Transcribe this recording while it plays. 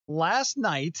last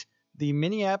night, the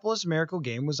Minneapolis Miracle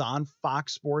game was on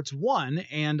Fox Sports 1,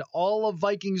 and all of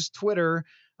Vikings Twitter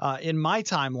in my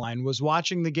timeline was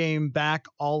watching the game back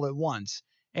all at once.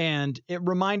 And it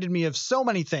reminded me of so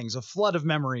many things, a flood of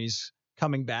memories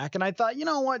coming back. And I thought, you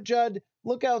know what, Judd?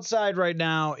 Look outside right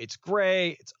now. It's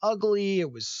gray. It's ugly.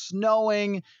 It was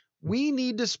snowing. We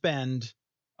need to spend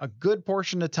a good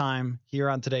portion of time here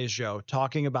on today's show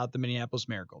talking about the Minneapolis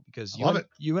Miracle, because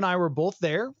you and I were both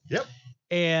there. Yep.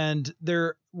 And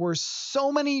there were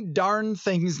so many darn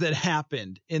things that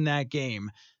happened in that game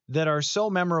that are so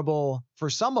memorable for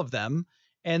some of them,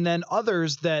 and then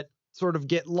others that sort of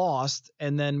get lost.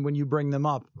 And then when you bring them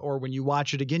up or when you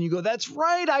watch it again, you go, that's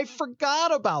right, I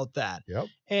forgot about that. Yep.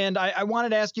 And I wanted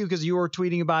to ask you, because you were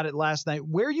tweeting about it last night,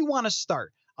 where you want to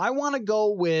start. I want to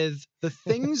go with the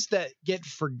things that get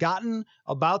forgotten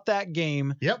about that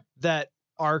game. Yep. That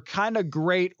are kind of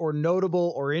great or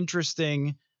notable or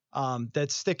interesting,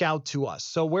 that stick out to us.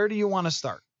 So where do you want to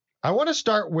start? I want to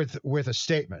start with a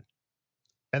statement.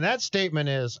 And that statement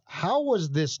is, how was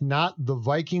this not the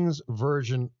Vikings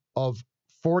version of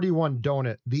 41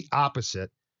 Donut, the opposite?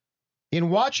 In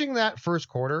watching that first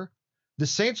quarter, the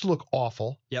Saints look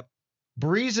awful. Yep.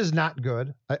 Breeze is not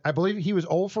good. I believe he was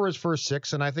 0 for his first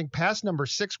 6, and I think pass number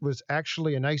 6 was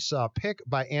actually a nice pick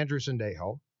by Andrew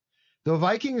Sendejo. The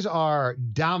Vikings are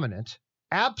dominant,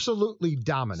 absolutely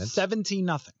dominant.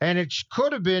 17-0. And it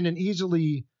could have been an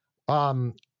easily,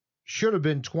 should have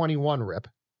been 21 rip.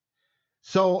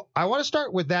 So I want to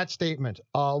start with that statement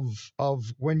of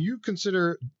when you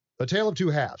consider a tale of two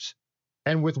halves,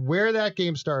 and with where that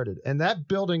game started and that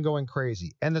building going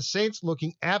crazy and the Saints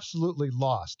looking absolutely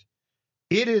lost.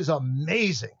 It is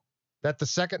amazing that the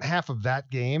second half of that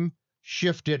game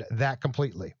shifted that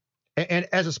completely. And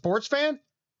as a sports fan,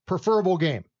 preferable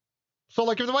game. So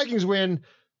like if the Vikings win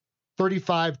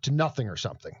 35-0 or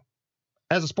something,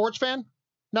 as a sports fan,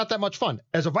 not that much fun.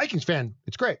 As a Vikings fan,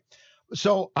 it's great.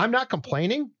 So I'm not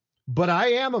complaining, but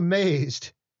I am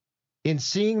amazed in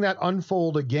seeing that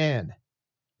unfold again,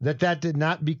 that did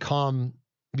not become,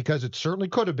 because it certainly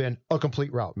could have been, a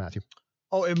complete rout, Matthew.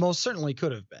 Oh, it most certainly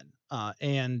could have been.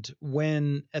 And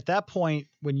when at that point,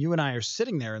 when you and I are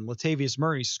sitting there and Latavius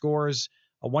Murray scores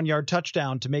a 1-yard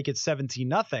touchdown to make it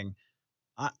 17-0,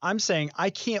 I'm saying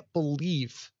I can't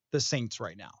believe the Saints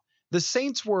right now. The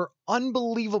Saints were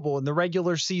unbelievable in the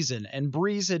regular season, and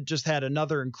Breeze had just had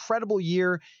another incredible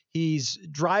year. He's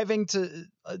driving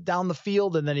down the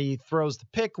field, and then he throws the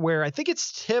pick where I think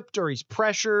it's tipped or he's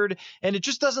pressured, and it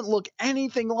just doesn't look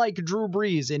anything like Drew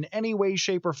Brees in any way,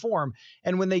 shape, or form.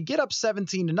 And when they get up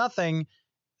 17-0,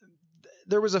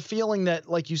 there was a feeling that,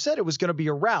 like you said, it was going to be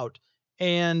a rout,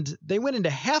 and they went into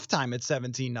halftime at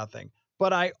 17-0.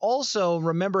 But I also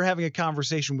remember having a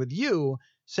conversation with you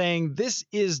saying this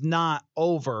is not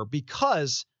over,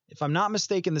 because if I'm not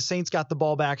mistaken, the Saints got the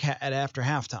ball back after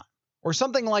halftime or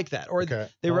something like that. Or okay,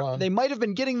 they might have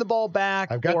been getting the ball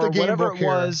back. I've got or the game whatever book it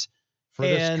was for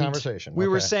this conversation. We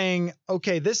were saying,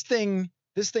 okay, this thing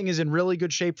is in really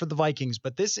good shape for the Vikings,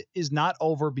 but this is not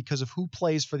over because of who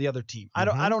plays for the other team.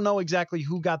 Mm-hmm. I don't know exactly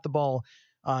who got the ball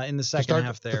in the second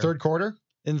half there. The third quarter?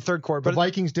 In the third quarter. The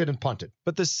Vikings didn't punt it.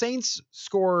 But the Saints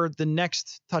scored the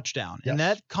next touchdown, yes. And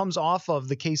that comes off of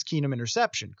the Case Keenum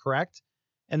interception, correct?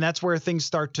 And that's where things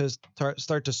start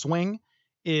to swing,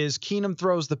 is Keenum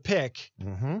throws the pick,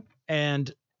 mm-hmm.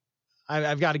 and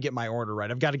I've got to get my order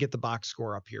right. I've got to get the box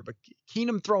score up here. But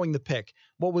Keenum throwing the pick,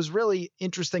 what was really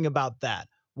interesting about that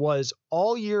was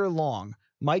all year long,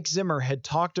 Mike Zimmer had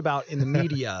talked about in the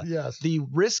media yes. the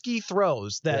risky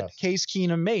throws that yes. Case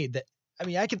Keenum made. That, I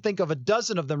mean, I can think of a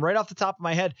dozen of them right off the top of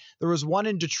my head. There was one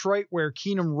in Detroit where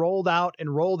Keenum rolled out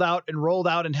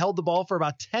and held the ball for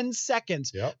about 10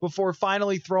 seconds yep. before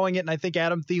finally throwing it. And I think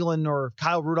Adam Thielen or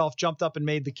Kyle Rudolph jumped up and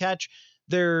made the catch.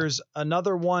 There's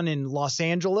another one in Los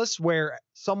Angeles where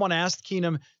someone asked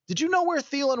Keenum, did you know where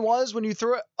Thielen was when you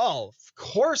threw it? Oh, of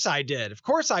course I did. Of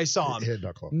course I saw him.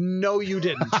 No, you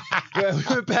didn't.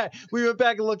 we went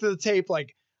back and looked at the tape,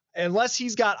 like, unless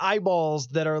he's got eyeballs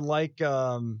that are like,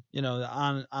 on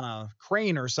a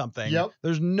crane or something, yep.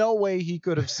 There's no way he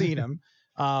could have seen him.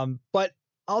 But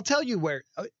I'll tell you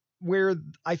where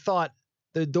I thought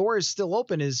the door is still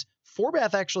open is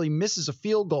Forbath actually misses a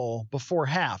field goal before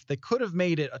half that could have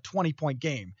made it a 20-point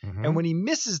game. Mm-hmm. And when he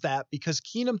misses that, because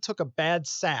Keenum took a bad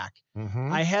sack,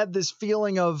 mm-hmm. I had this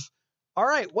feeling of, all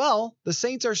right, well, the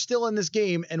Saints are still in this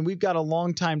game and we've got a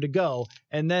long time to go.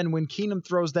 And then when Keenum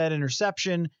throws that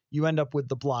interception, you end up with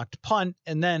the blocked punt,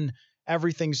 and then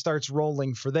everything starts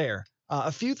rolling for there.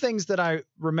 A few things that I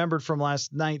remembered from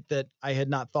last night that I had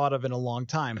not thought of in a long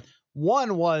time.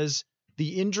 One was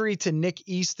the injury to Nick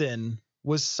Easton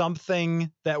was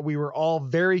something that we were all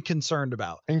very concerned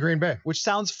about. In Green Bay. Which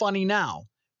sounds funny now,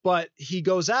 but he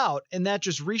goes out, and that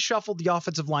just reshuffled the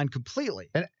offensive line completely.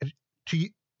 And to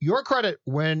your credit,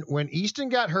 when Easton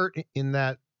got hurt in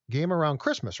that game around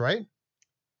Christmas, right?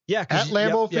 Yeah. At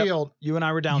Lambeau Field. You and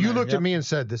I were down there. You looked at me and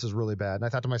said, this is really bad. And I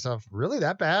thought to myself, really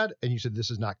that bad? And you said,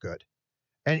 this is not good.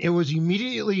 And it was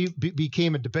immediately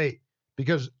became a debate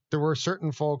because there were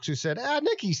certain folks who said,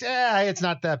 Nicky's, it's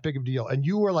not that big of a deal. And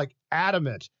you were like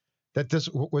adamant that this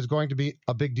was going to be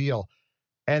a big deal.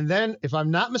 And then, if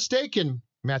I'm not mistaken,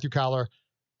 Matthew Collar,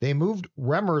 they moved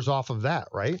Remmers off of that,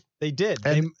 right? They did.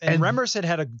 And Remmers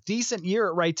had a decent year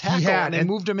at right tackle, and they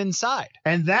moved him inside.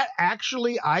 And that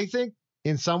actually, I think,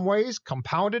 in some ways,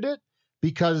 compounded it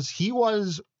because he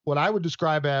was what I would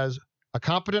describe as a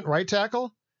competent right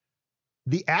tackle.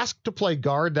 The ask to play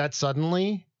guard that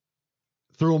suddenly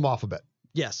threw him off a bit.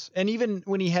 Yes. And even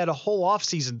when he had a whole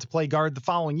offseason to play guard the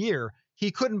following year, he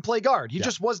couldn't play guard. He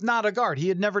just was not a guard. He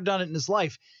had never done it in his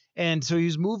life. And so he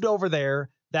was moved over there.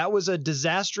 That was a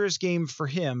disastrous game for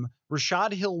him.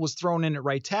 Rashad Hill was thrown in at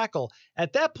right tackle.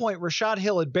 At that point, Rashad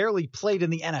Hill had barely played in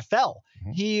the NFL.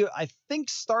 Mm-hmm. He, I think,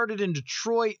 started in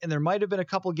Detroit, and there might have been a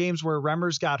couple games where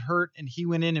Remmers got hurt and he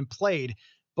went in and played.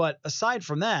 But aside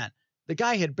from that, the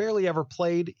guy had barely ever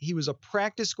played. He was a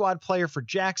practice squad player for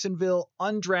Jacksonville,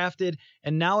 undrafted,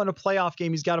 and now in a playoff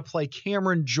game, he's got to play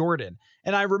Cameron Jordan.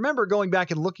 And I remember going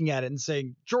back and looking at it and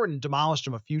saying, Jordan demolished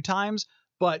him a few times,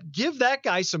 but give that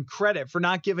guy some credit for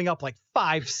not giving up like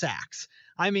 5 sacks.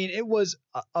 I mean, it was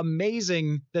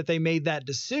amazing that they made that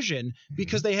decision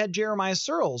because they had Jeremiah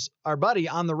Searles, our buddy,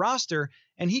 on the roster,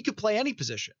 and he could play any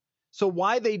position. So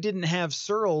why they didn't have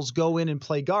Searles go in and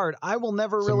play guard, I will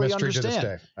never really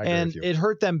understand. And it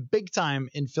hurt them big time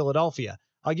in Philadelphia.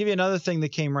 I'll give you another thing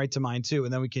that came right to mind too,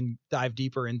 and then we can dive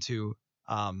deeper into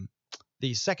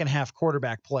the second half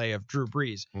quarterback play of Drew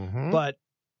Brees. Mm-hmm. But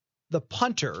the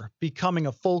punter becoming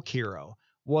a folk hero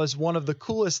was one of the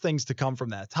coolest things to come from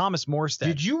that. Thomas Morstead.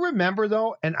 Did you remember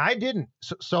though? And I didn't.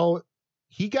 So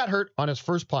he got hurt on his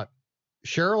first punt.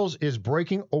 Sherrills is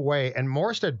breaking away, and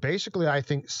Morstead basically, I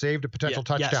think, saved a potential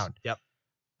touchdown. Yes, yep.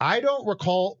 I don't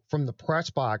recall from the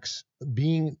press box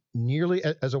being nearly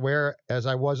as aware as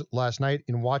I was last night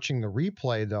in watching the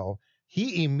replay, though.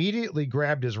 He immediately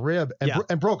grabbed his rib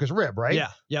and broke his rib, right? Yeah.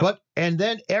 Yep. And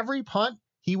then every punt,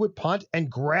 he would punt and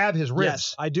grab his ribs.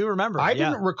 Yes, I do remember. I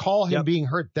didn't recall him being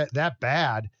hurt that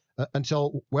bad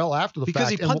until well after the fact. Because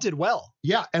he punted well.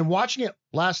 Yeah, and watching it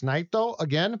last night, though,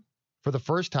 again, for the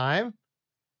first time,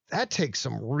 that takes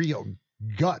some real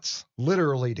guts,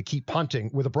 literally, to keep punting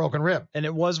with a broken rib. And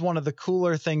it was one of the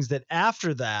cooler things that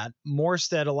after that,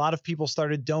 Morstead, a lot of people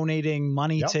started donating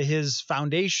money to his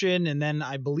foundation. And then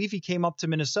I believe he came up to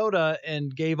Minnesota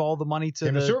and gave all the money to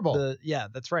the Super Bowl. Yeah,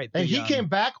 that's right. And he came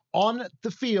back on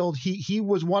the field. He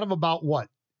was one of about,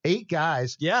 8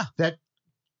 guys that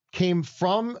came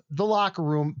from the locker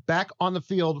room back on the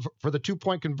field for the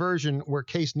 2-point conversion where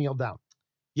Case kneeled down.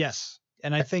 Yes.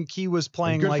 And I think he was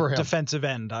playing like defensive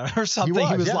end or something.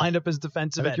 He was lined up as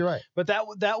defensive end. You're right. But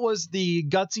that was the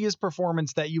gutsiest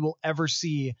performance that you will ever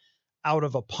see out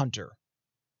of a punter.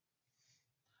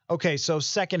 Okay, so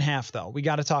second half, though. We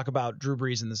got to talk about Drew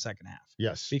Brees in the second half.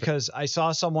 Yes. Because I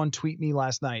saw someone tweet me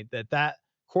last night that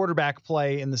quarterback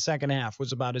play in the second half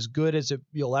was about as good as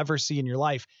you'll ever see in your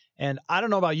life. And I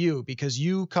don't know about you, because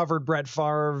you covered Brett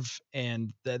Favre,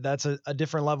 and that's a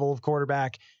different level of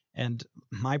quarterback. And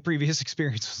my previous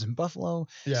experience was in Buffalo.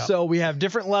 Yeah. So we have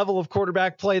different level of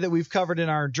quarterback play that we've covered in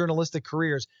our journalistic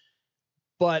careers.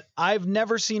 But I've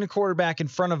never seen a quarterback in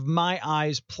front of my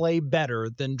eyes play better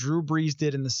than Drew Brees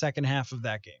did in the second half of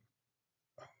that game.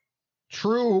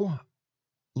 True.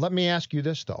 Let me ask you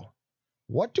this, though.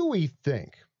 What do we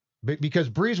think? Because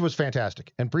Brees was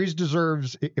fantastic, and Brees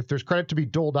deserves, if there's credit to be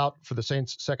doled out for the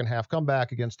Saints' second half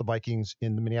comeback against the Vikings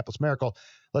in the Minneapolis Miracle,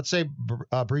 let's say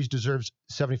Brees deserves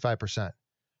 75%.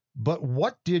 But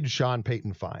what did Sean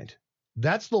Payton find?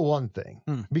 That's the one thing.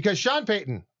 Because Sean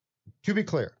Payton, to be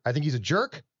clear, I think he's a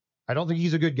jerk. I don't think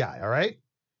he's a good guy, all right?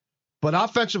 But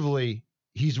offensively,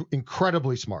 he's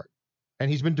incredibly smart,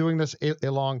 and he's been doing this a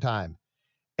long time.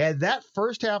 And that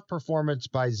first half performance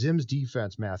by Zim's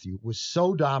defense, Matthew, was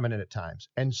so dominant at times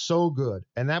and so good.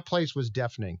 And that place was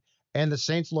deafening. And the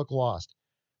Saints look lost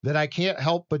that I can't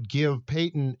help but give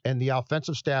Peyton and the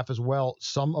offensive staff as well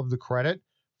some of the credit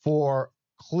for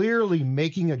clearly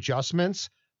making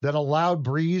adjustments that allowed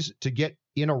Brees to get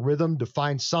in a rhythm to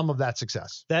find some of that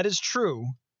success. That is true.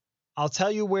 I'll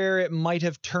tell you where it might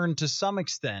have turned to some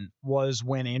extent was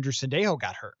when Andrew Sendejo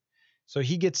got hurt. So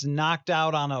he gets knocked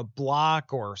out on a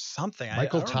block or something. I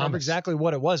don't remember exactly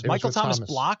what it was. Michael Thomas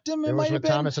blocked him. It might have been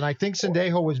Thomas, and I think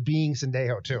Sendejo was being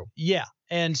Sendejo too. Yeah,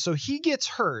 and so he gets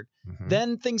hurt.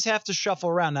 Then things have to shuffle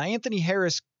around. Now Anthony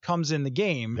Harris comes in the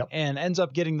game and ends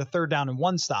up getting the 3rd down and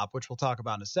 1 stop, which we'll talk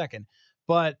about in a second.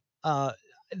 But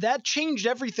that changed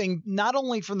everything, not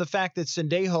only from the fact that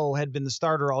Sendejo had been the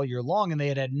starter all year long and they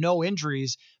had no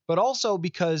injuries, but also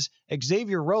because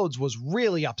Xavier Rhodes was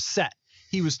really upset.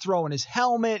 He was throwing his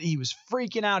helmet. He was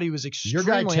freaking out. He was extremely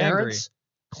angry. Your guy angry. Terrence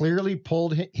clearly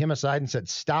pulled him aside and said,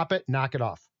 "Stop it, knock it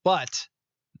off." But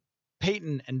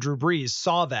Peyton and Drew Brees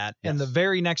saw that, and the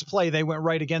very next play, they went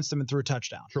right against him and threw a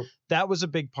touchdown. True. That was a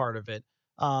big part of it.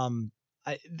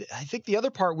 I think the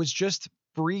other part was just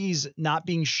Brees not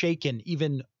being shaken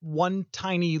even one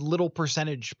tiny little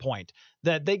percentage point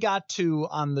that they got to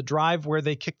on the drive where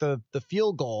they kicked the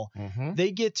field goal.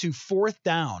 They get to 4th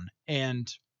down and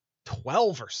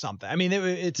 12 or something. I mean,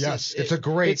 it's a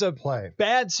great play.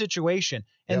 Bad situation.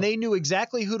 And they knew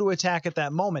exactly who to attack at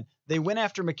that moment. They went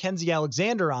after Mackenzie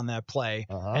Alexander on that play.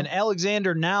 And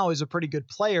Alexander now is a pretty good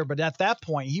player, but at that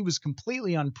point he was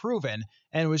completely unproven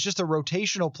and was just a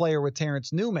rotational player with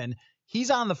Terrence Newman.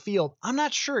 He's on the field. I'm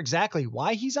not sure exactly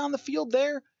why he's on the field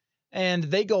there. And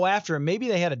they go after him. Maybe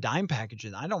they had a dime package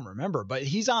in. I don't remember, but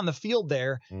he's on the field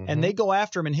there and they go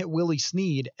after him and hit Willie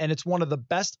Snead. And it's one of the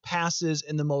best passes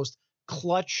and the most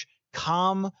clutch,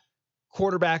 calm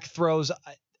quarterback throws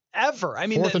ever. I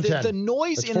mean, the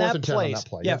noise in that place.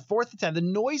 4th and 10. The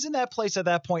noise in that place at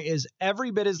that point is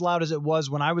every bit as loud as it was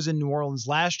when I was in New Orleans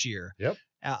last year.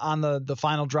 On the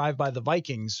final drive by the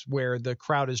Vikings, where the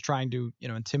crowd is trying to,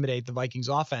 intimidate the Vikings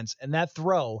offense. And that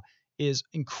throw is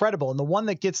incredible. And the one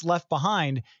that gets left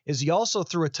behind is he also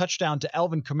threw a touchdown to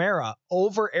Alvin Kamara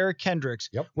over Eric Kendricks,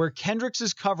 where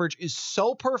Kendricks' coverage is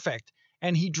so perfect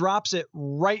and he drops it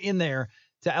right in there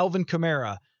to Alvin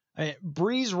Kamara.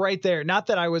 Brees right there. Not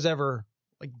that I was ever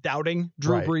doubting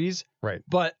Drew Brees,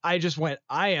 but I just went,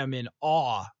 I am in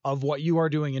awe of what you are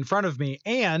doing in front of me.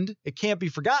 And it can't be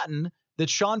forgotten that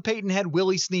Sean Payton had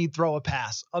Willie Snead throw a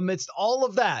pass. Amidst all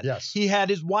of that, he had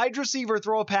his wide receiver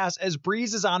throw a pass as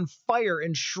Brees is on fire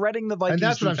and shredding the Vikings. And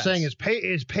that's defense. what I'm saying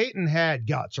is Payton had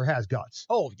guts or has guts.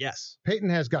 Oh, yes. Payton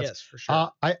has guts. Yes, for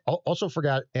sure. I also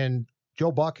forgot, and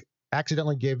Joe Buck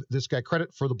accidentally gave this guy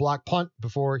credit for the block punt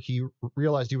before he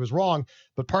realized he was wrong.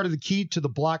 But part of the key to the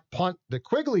block punt that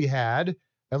Quigley had,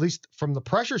 at least from the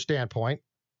pressure standpoint,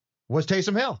 was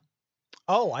Taysom Hill.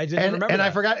 Oh, I didn't remember that.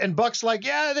 I forgot. And Buck's like,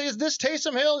 this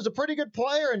Taysom Hill is a pretty good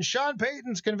player, and Sean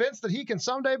Payton's convinced that he can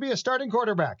someday be a starting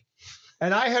quarterback.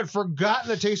 And I had forgotten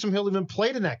that Taysom Hill even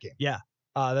played in that game. Yeah,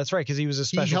 that's right, because he was a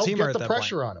special teamer at that point. He helped get the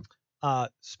pressure on him.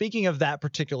 Speaking of that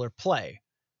particular play,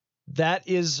 that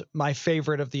is my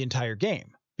favorite of the entire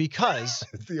game, because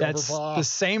that's the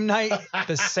same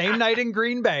night in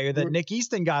Green Bay that Nick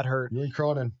Easton got hurt.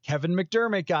 Kevin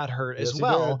McDermott got hurt as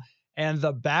well. And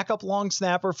the backup long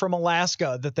snapper from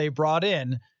Alaska that they brought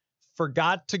in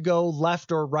forgot to go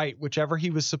left or right, whichever he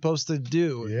was supposed to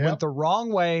do. Went the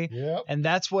wrong way. And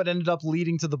that's what ended up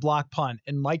leading to the block punt.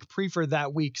 And Mike Prefer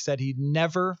that week said he'd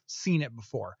never seen it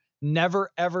before. Never,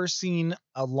 ever seen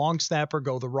a long snapper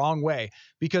go the wrong way.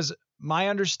 Because my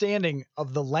understanding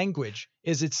of the language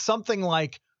is it's something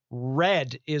like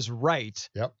red is right.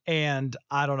 And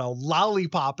I don't know,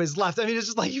 lollipop is left. I mean, it's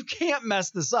just like, you can't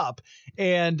mess this up.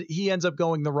 And he ends up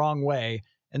going the wrong way.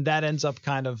 And that ends up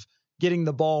kind of getting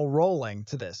the ball rolling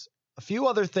to this. A few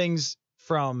other things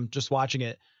from just watching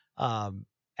it.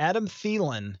 Adam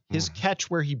Thielen, his catch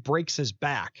where he breaks his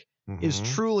back is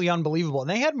truly unbelievable. And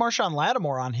they had Marshawn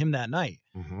Lattimore on him that night.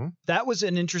 That was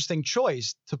an interesting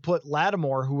choice to put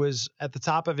Lattimore, who was at the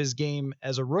top of his game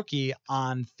as a rookie,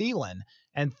 on Thielen.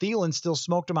 And Thielen still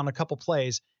smoked him on a couple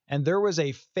plays. And there was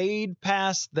a fade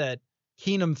pass that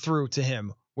Keenum threw to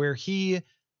him where he,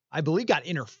 I believe, got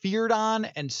interfered on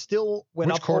and still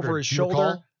went up over his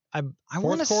shoulder. I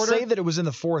want to say that it was in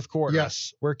the 4th quarter.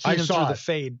 Yes. Where Keenum threw the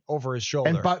fade over his shoulder.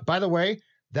 And by the way,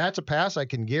 that's a pass I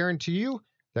can guarantee you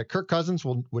that Kirk Cousins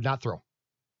would not throw.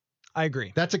 I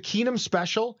agree. That's a Keenum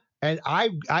special. And I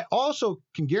also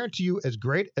can guarantee you, as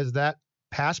great as that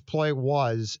pass play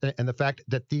was, and the fact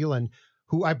that Thielen,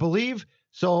 who I believe,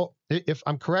 so if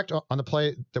I'm correct on the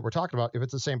play that we're talking about, if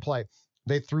it's the same play,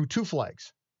 they threw 2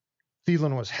 flags.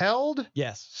 Thielen was held.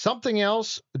 Yes. Something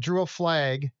else drew a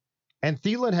flag, and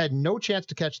Thielen had no chance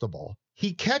to catch the ball.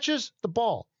 He catches the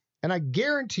ball, and I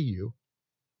guarantee you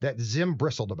that Zim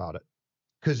bristled about it,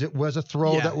 because it was a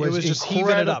throw that was just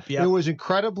heaving it up. It was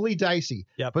incredibly dicey.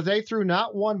 But they threw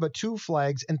not 1 but 2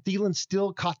 flags, and Thielen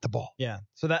still caught the ball.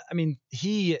 So that, I mean,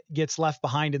 he gets left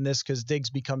behind in this because Diggs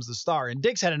becomes the star. And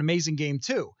Diggs had an amazing game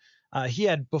too.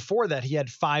 Before that, he had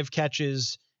 5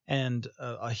 catches and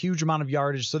a huge amount of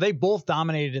yardage. So they both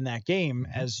dominated in that game,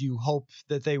 as you hope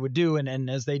that they would do, and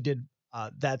as they did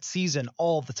that season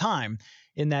all the time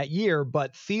in that year.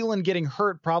 But Thielen getting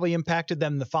hurt probably impacted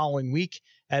them the following week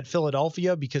at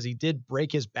Philadelphia because he did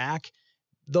break his back.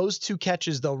 Those 2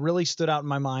 catches, though, really stood out in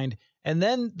my mind. And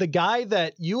then the guy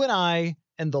that you and I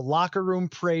and the locker room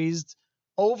praised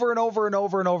over and over and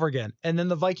over and over again, and then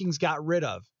the Vikings got rid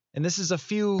of. And this is I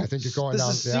think you're going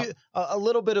down. A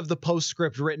little bit of the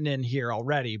postscript written in here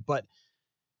already, but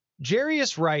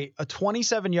Jarius Wright, a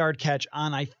 27-yard catch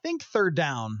on, I think, 3rd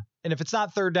down. And if it's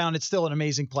not 3rd down, it's still an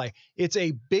amazing play. It's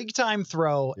a big-time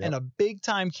throw and a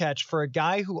big-time catch for a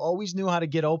guy who always knew how to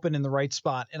get open in the right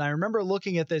spot. And I remember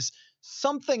looking at this,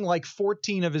 something like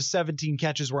 14 of his 17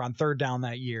 catches were on 3rd down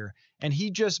that year. And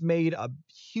he just made a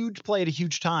huge play at a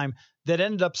huge time that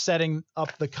ended up setting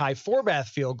up the Kai Forbath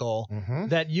field goal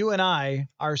that you and I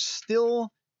are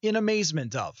still in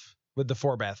amazement of with the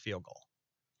Forbath field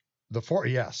goal.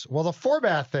 Yes. Well, the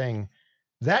Forbath thing,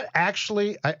 that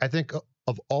actually, I think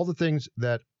of all the things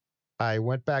that I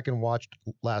went back and watched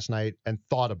last night and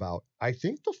thought about, I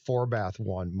think the Forbath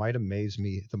one might amaze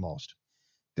me the most.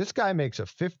 This guy makes a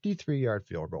 53-yard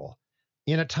field goal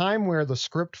in a time where the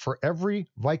script for every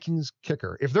Vikings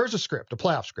kicker, if there's a script, a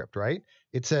playoff script, right?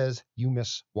 It says you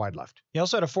miss wide left. He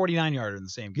also had a 49-yarder in the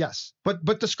same game. Yes,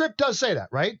 but the script does say that,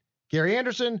 right? Gary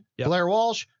Anderson, Blair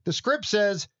Walsh, the script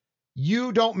says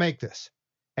you don't make this.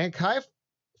 And Kai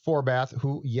Forbath,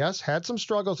 who, yes, had some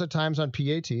struggles at times on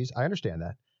PATs, I understand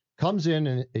that, comes in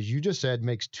and, as you just said,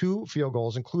 makes 2 field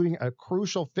goals, including a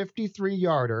crucial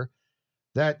 53-yarder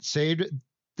that saved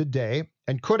the day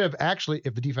and could have actually,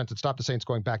 if the defense had stopped the Saints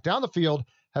going back down the field,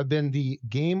 have been the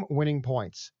game-winning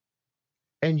points.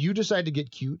 And you decide to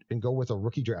get cute and go with a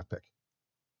rookie draft pick.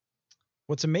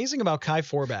 What's amazing about Kai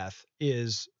Forbath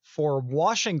is for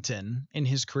Washington in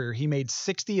his career, he made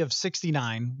 60 of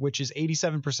 69, which is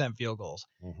 87% field goals.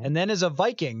 And then as a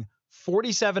Viking,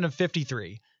 47 of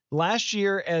 53. Last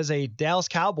year as a Dallas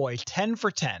Cowboy, 10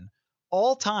 for 10.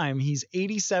 All time, he's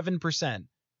 87%.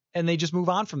 And they just move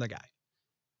on from the guy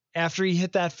after he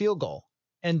hit that field goal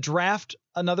and draft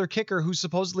another kicker who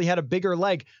supposedly had a bigger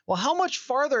leg. Well, how much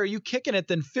farther are you kicking it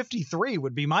than 53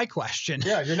 would be my question.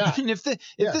 Yeah, you're not. I mean, if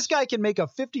this guy can make a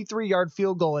 53-yard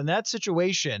field goal in that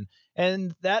situation,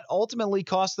 and that ultimately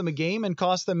cost them a game and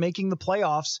cost them making the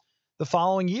playoffs the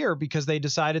following year because they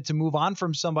decided to move on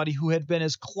from somebody who had been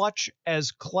as clutch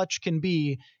can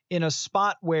be in a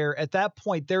spot where at that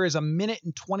point there is 1 minute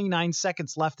and 29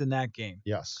 seconds left in that game.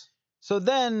 Yes. So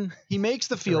then he makes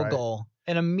the field goal,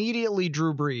 and immediately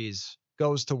Drew Brees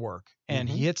goes to work, and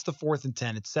he hits the 4th and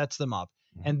 10. It sets them up.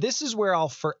 And this is where I'll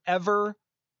forever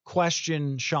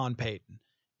question Sean Payton,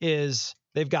 is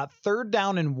they've got 3rd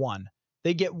down and 1.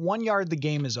 They get 1 yard, the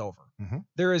game is over.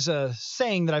 There is a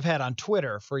saying that I've had on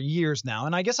Twitter for years now,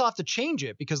 and I guess I'll have to change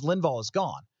it because Linval is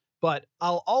gone. But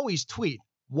I'll always tweet,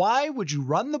 why would you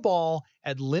run the ball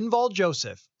at Linval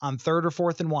Joseph on 3rd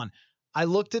or 4th and 1? I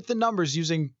looked at the numbers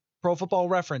using Pro Football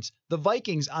Reference. The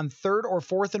Vikings on 3rd or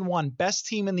 4th and 1, best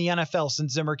team in the NFL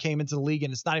since Zimmer came into the league,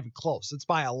 and it's not even close. It's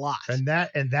by a lot. And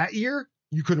that year,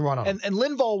 you couldn't run on him. And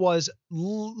Linval was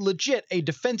legit a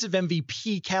defensive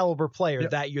MVP caliber player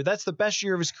that year. That's the best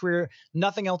year of his career.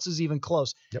 Nothing else is even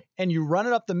close. And you run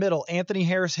it up the middle. Anthony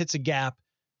Harris hits a gap,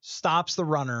 stops the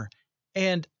runner.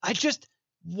 And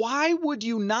why would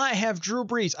you not have Drew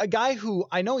Brees, a guy who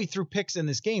I know he threw picks in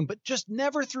this game, but just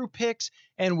never threw picks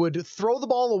and would throw the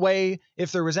ball away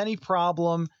if there was any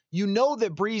problem? You know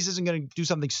that Brees isn't going to do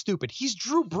something stupid. He's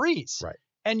Drew Brees. Right.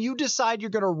 And you decide you're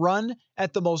going to run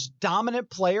at the most dominant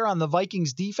player on the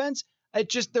Vikings defense.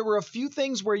 There were a few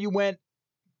things where you went,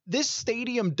 this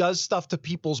stadium does stuff to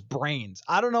people's brains.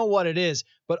 I don't know what it is,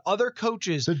 but other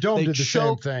coaches, the Dome did the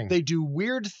same thing. They do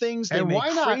weird things. They make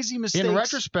crazy mistakes. In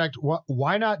retrospect,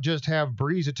 why not just have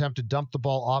Brees attempt to dump the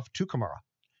ball off to Kamara?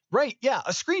 Right. Yeah.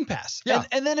 A screen pass. Yeah.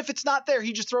 And then if it's not there,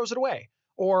 he just throws it away.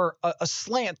 Or a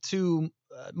slant to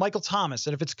Michael Thomas.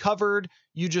 And if it's covered,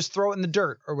 you just throw it in the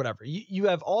dirt or whatever. You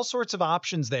have all sorts of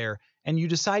options there, and you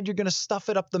decide you're going to stuff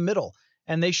it up the middle.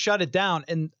 And they shut it down.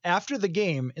 And after the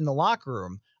game in the locker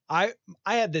room, I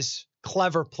had this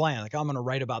clever plan. Like, I'm going to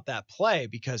write about that play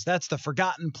because that's the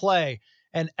forgotten play.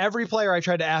 And every player I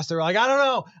tried to ask, they're like, I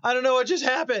don't know what just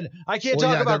happened. I can't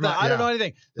talk about that. I don't know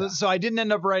anything. Yeah. So I didn't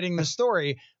end up writing the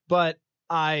story, but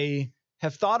I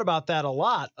have thought about that a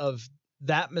lot, of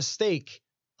that mistake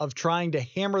of trying to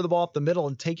hammer the ball up the middle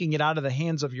and taking it out of the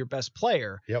hands of your best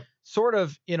player. Yep. Sort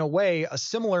of, in a way, a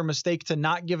similar mistake to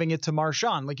not giving it to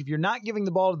Marshawn. Like, if you're not giving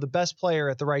the ball to the best player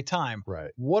at the right time,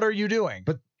 right, what are you doing?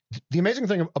 But The amazing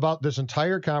thing about this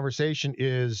entire conversation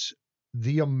is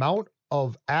the amount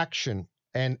of action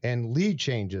and lead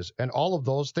changes and all of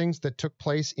those things that took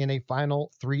place in a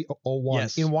final 3-0-1.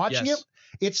 Yes, In watching yes. it,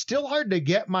 it's still hard to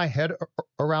get my head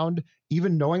around,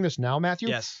 even knowing this now, Matthew,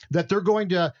 Yes. that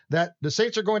that the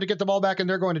Saints are going to get the ball back and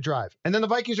they're going to drive. And then the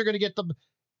Vikings are going to get them.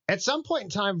 At some point in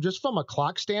time, just from a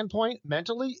clock standpoint,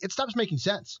 mentally, it stops making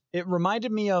sense. It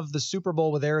reminded me of the Super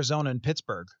Bowl with Arizona and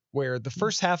Pittsburgh, where the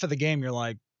first half of the game, you're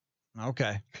like,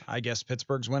 okay, I guess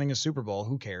Pittsburgh's winning a Super Bowl.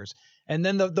 Who cares? And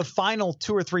then the final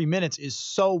 2 or 3 minutes is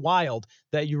so wild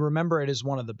that you remember it as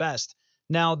one of the best.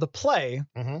 Now, the play,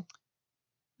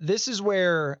 this is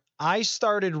where I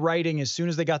started writing as soon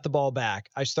as they got the ball back.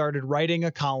 I started writing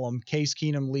a column, Case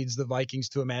Keenum leads the Vikings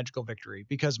to a magical victory,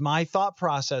 because my thought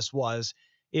process was,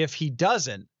 if he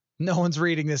doesn't, no one's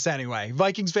reading this anyway.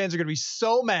 Vikings fans are going to be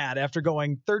so mad after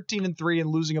going 13-3 and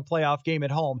losing a playoff game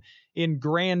at home in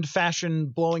grand fashion,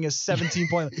 blowing a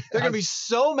 17-point. They're going to be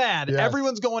so mad. Yes.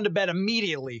 Everyone's going to bed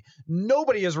immediately.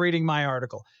 Nobody is reading my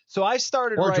article. So I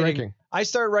started writing. I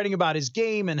started writing about his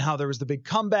game and how there was the big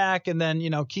comeback, and then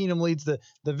Keenum leads the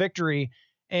victory.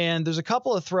 And there's a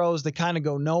couple of throws that kind of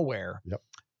go nowhere. Yep.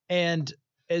 And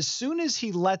as soon as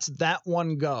he lets that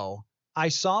one go, I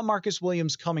saw Marcus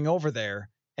Williams coming over there.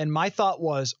 And my thought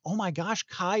was, oh my gosh,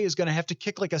 Kai is going to have to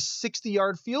kick like a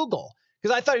 60-yard field goal,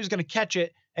 because I thought he was going to catch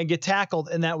it and get tackled,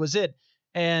 and that was it.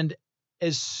 And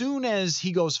as soon as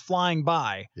he goes flying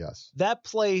by, that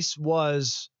place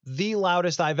was the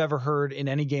loudest I've ever heard in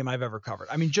any game I've ever covered.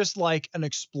 I mean, just like an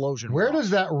explosion. Where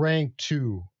does that rank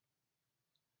to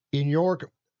in your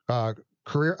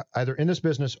career, either in this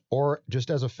business or just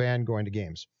as a fan going to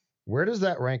games? Where does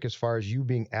that rank as far as you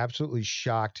being absolutely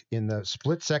shocked in the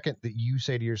split second that you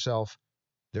say to yourself,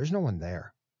 there's no one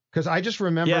there? Because I just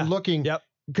remember looking,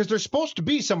 because there's supposed to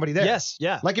be somebody there. Yes,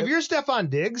 yeah. Like if you're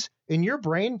Stefon Diggs, in your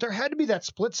brain, there had to be that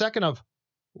split second of,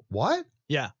 what?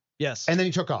 Yeah, yes. And then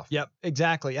he took off. Yep,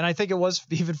 exactly. And I think it was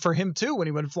even for him too when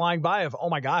he went flying by of, oh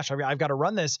my gosh, I've got to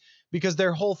run this, because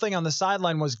their whole thing on the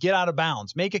sideline was get out of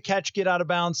bounds, make a catch, get out of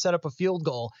bounds, set up a field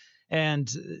goal. And,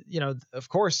 of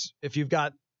course, if you've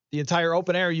got the entire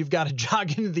open air, you've got to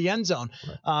jog into the end zone.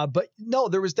 Right. But no,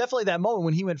 there was definitely that moment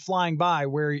when he went flying by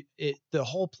where the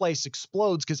whole place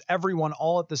explodes, because everyone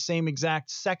all at the same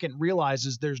exact second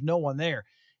realizes there's no one there.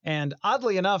 And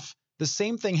oddly enough, the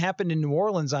same thing happened in New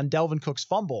Orleans on Delvin Cook's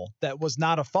fumble that was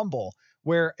not a fumble,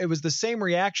 where it was the same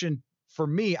reaction for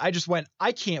me. I just went,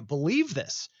 I can't believe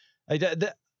this.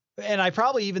 And I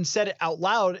probably even said it out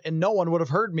loud and no one would have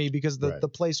heard me because the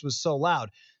place was so loud.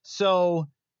 So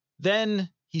then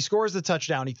he scores the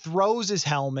touchdown. He throws his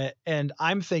helmet, and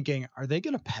I'm thinking, are they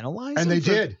going to penalize him? And they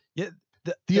did. Yeah,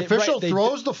 the official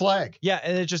throws the flag. Yeah,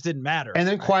 and it just didn't matter. And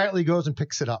then quietly goes and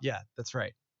picks it up. Yeah, that's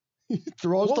right. He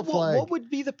throws the flag. What would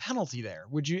be the penalty there?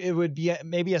 It would be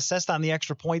maybe assessed on the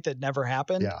extra point that never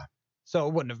happened? Yeah. So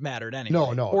it wouldn't have mattered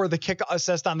anyway. No. Or the kick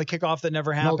assessed on the kickoff that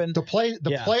never happened. No,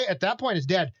 the play at that point is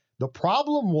dead. The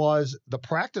problem was the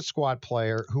practice squad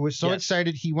player who was so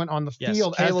excited he went on the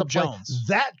field as the Jones.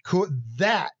 That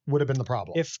would have been the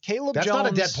problem. If Caleb That's Jones,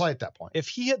 not a dead play at that point. If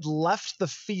he had left the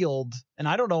field, and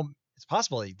I don't know, it's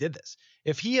possible he did this.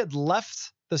 If he had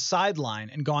left the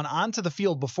sideline and gone onto the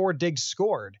field before Diggs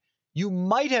scored, you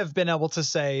might have been able to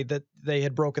say that they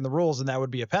had broken the rules and that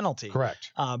would be a penalty.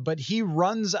 Correct. But he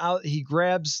runs out, he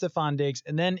grabs Stefon Diggs,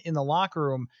 and then in the locker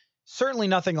room, certainly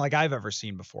nothing like I've ever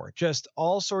seen before. Just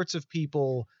all sorts of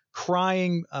people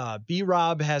crying.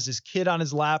 B-Rob has his kid on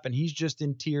his lap, and he's just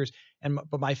in tears.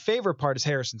 But my favorite part is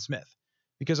Harrison Smith,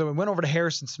 because I went over to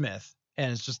Harrison Smith,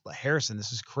 and it's just, Harrison,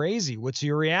 this is crazy. What's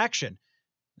your reaction?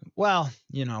 Well,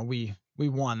 we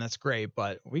won. That's great,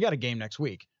 but we got a game next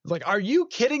week. Like, are you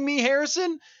kidding me,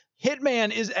 Harrison?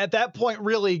 Hitman is at that point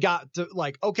really got to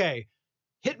okay,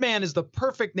 Hitman is the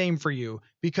perfect name for you,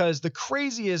 because the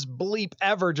craziest bleep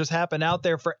ever just happened out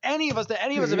there for any of us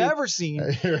have ever seen.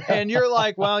 And you're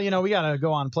like, well, we got to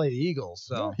go on and play the Eagles.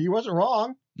 So he wasn't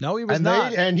wrong. No, he was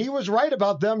not. And he was right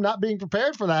about them not being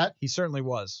prepared for that. He certainly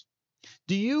was.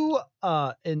 Do you,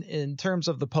 in terms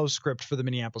of the postscript for the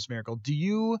Minneapolis Miracle, do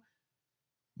you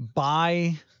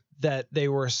buy that they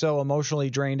were so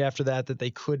emotionally drained after that they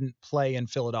couldn't play in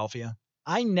Philadelphia?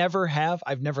 I never have.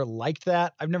 I've never liked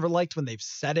that. I've never liked when they've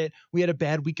said it. We had a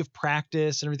bad week of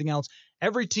practice and everything else.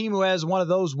 Every team who has one of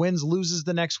those wins loses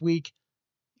the next week.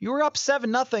 You were up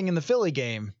 7-0 in the Philly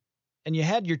game, and you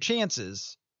had your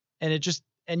chances,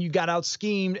 and you got out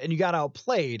schemed and you got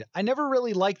outplayed. I never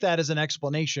really liked that as an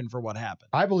explanation for what happened.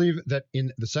 I believe that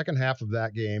in the second half of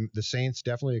that game, the Saints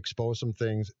definitely exposed some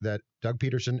things that Doug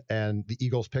Peterson and the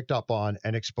Eagles picked up on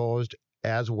and exposed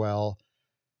as well.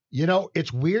 You know,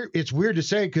 it's weird. It's weird to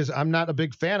say because I'm not a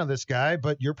big fan of this guy,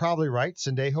 but you're probably right.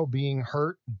 Sendejo being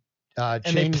hurt. And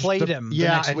they played him the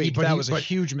next week. That was a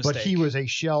huge mistake. But he was a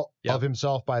shell of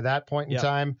himself by that point in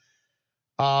time.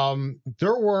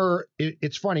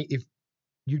 It's funny, if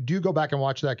you do go back and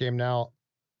watch that game now,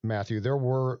 Matthew, there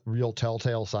were real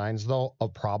telltale signs, though,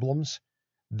 of problems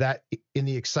that in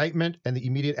the excitement and the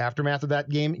immediate aftermath of that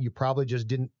game, you probably just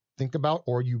didn't think about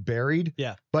or you buried.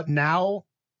 Yeah. But now,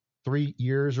 3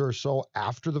 years or so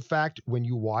after the fact, when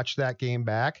you watch that game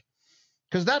back,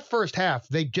 because that first half,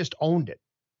 they just owned it.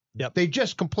 Yep. They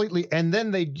just completely, and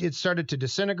then it started to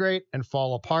disintegrate and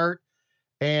fall apart.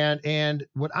 And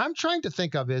what I'm trying to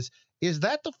think of is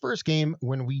that the first game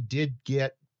when we did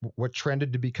get what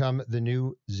trended to become the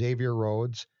new Xavier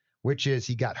Rhodes, which is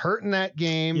he got hurt in that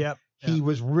game. Yep. He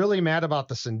was really mad about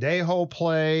the Sendejo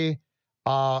play.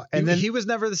 And then he was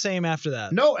never the same after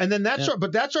that. No, and then that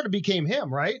sort of became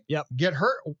him, right? Yep. Get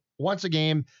hurt once a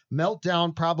game,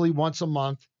 meltdown probably once a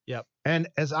month. Yep. And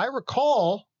as I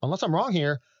recall, unless I'm wrong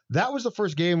here, that was the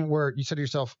first game where you said to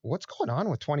yourself, what's going on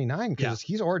with 29? Because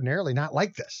he's ordinarily not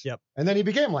like this. Yep. And then he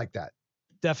became like that.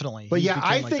 Definitely. But yeah,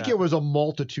 I think it was a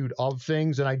multitude of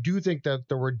things. And I do think that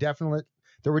there were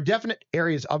definite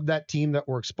areas of that team that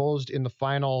were exposed in the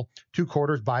final 2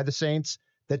 quarters by the Saints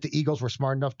that the Eagles were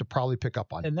smart enough to probably pick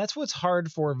up on. And that's what's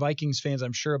hard for Vikings fans,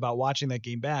 I'm sure, about watching that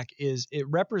game back, is it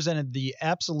represented the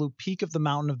absolute peak of the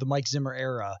mountain of the Mike Zimmer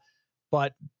era.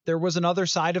 But there was another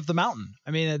side of the mountain.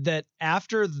 I mean, that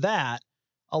after that,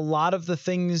 a lot of the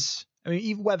things, I mean,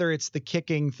 even whether it's the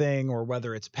kicking thing or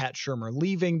whether it's Pat Shurmur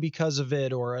leaving because of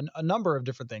it or a number of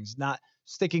different things, not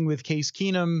sticking with Case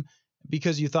Keenum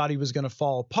because you thought he was going to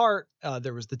fall apart.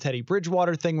 There was the Teddy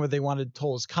Bridgewater thing where they wanted to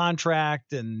toll his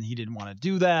contract and he didn't want to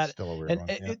do that. Still a weird one.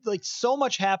 It, like so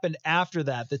much happened after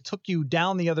that took you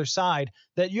down the other side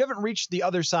that you haven't reached the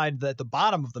other side at the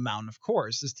bottom of the mountain. Of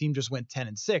course, this team just went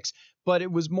 10-6, but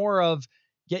it was more of,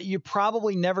 you're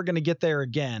probably never going to get there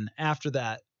again after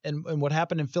that. And what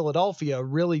happened in Philadelphia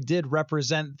really did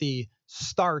represent the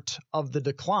start of the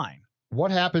decline.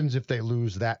 What happens if they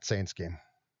lose that Saints game?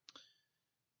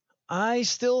 I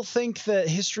still think that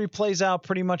history plays out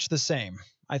pretty much the same.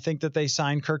 I think that they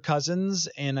signed Kirk Cousins,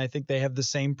 and I think they have the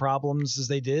same problems as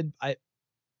they did. I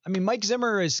mean, Mike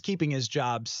Zimmer is keeping his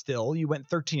job still. You went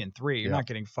 13-3. You're not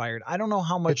getting fired. I don't know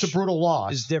how much. It's a brutal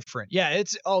loss. Is different. Yeah,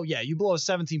 you blow a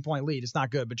 17-point lead. It's not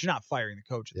good, but you're not firing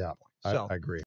the coach at that point. So I agree.